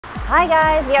Hi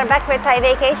guys, we are back with Thai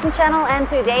Vacation Channel and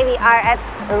today we are at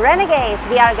Renegade.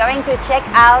 We are going to check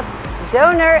out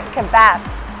doner kebab.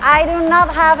 I do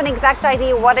not have an exact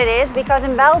idea what it is because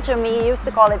in Belgium we used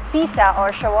to call it pita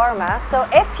or shawarma. So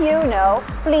if you know,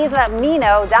 please let me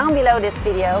know down below this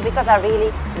video because I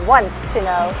really want to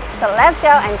know. So let's go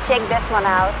and check this one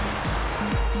out.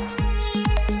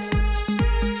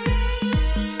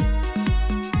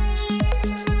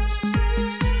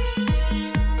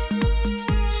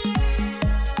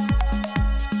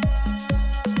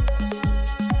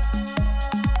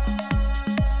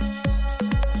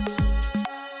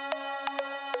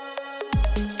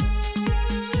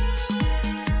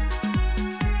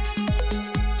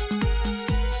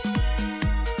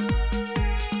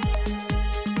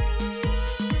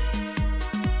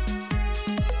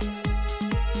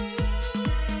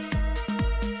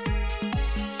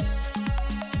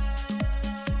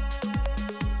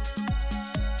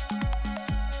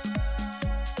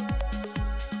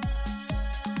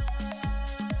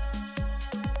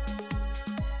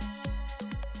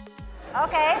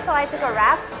 Okay, so I took a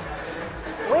wrap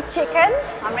with chicken.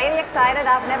 I'm really excited.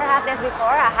 I've never had this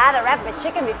before. I had a wrap with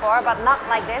chicken before, but not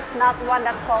like this, not one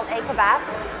that's called a kebab.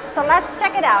 So let's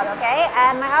check it out, okay?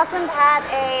 And my husband had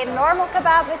a normal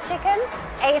kebab with chicken,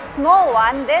 a small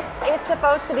one. This is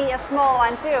supposed to be a small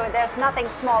one too. There's nothing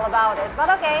small about it,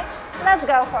 but okay, let's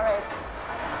go for it.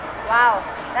 Wow,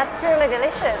 that's really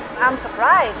delicious. I'm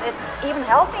surprised. It's even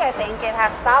healthy, I think. It has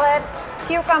salad,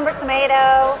 cucumber,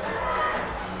 tomato,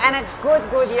 and a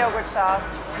good yogurt sauce.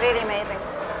 Really amazing.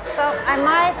 So I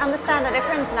might understand the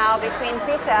difference now between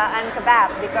pita and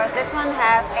kebab because this one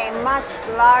has a much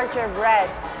larger bread.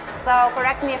 So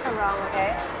correct me if I'm wrong,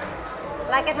 okay?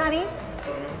 Like it, honey?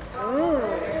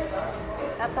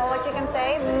 That's all what you can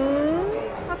say?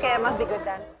 Okay, it must be good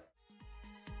then.